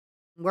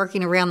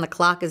Working around the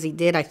clock as he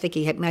did, I think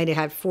might have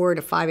had 4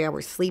 to 5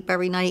 hours sleep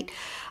every night.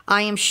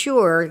 I am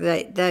sure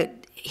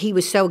that he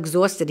was so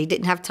exhausted he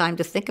didn't have time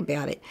to think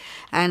about it.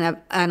 And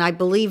I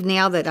believe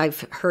now that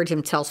I've heard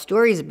him tell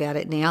stories about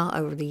it now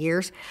over the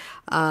years,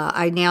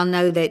 I now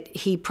know that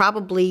he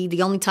probably,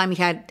 the only time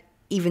he had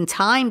even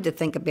time to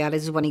think about it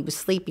is when he was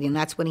sleeping, and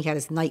that's when he had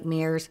his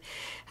nightmares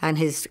and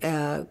his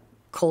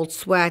cold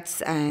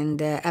sweats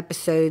and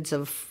episodes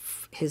of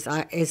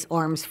his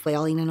arms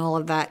flailing and all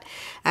of that.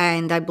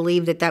 And I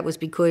believe that was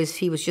because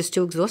he was just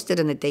too exhausted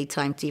in the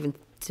daytime to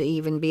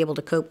even be able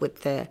to cope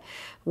with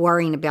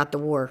worrying about the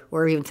war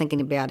or even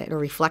thinking about it or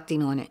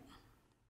reflecting on it.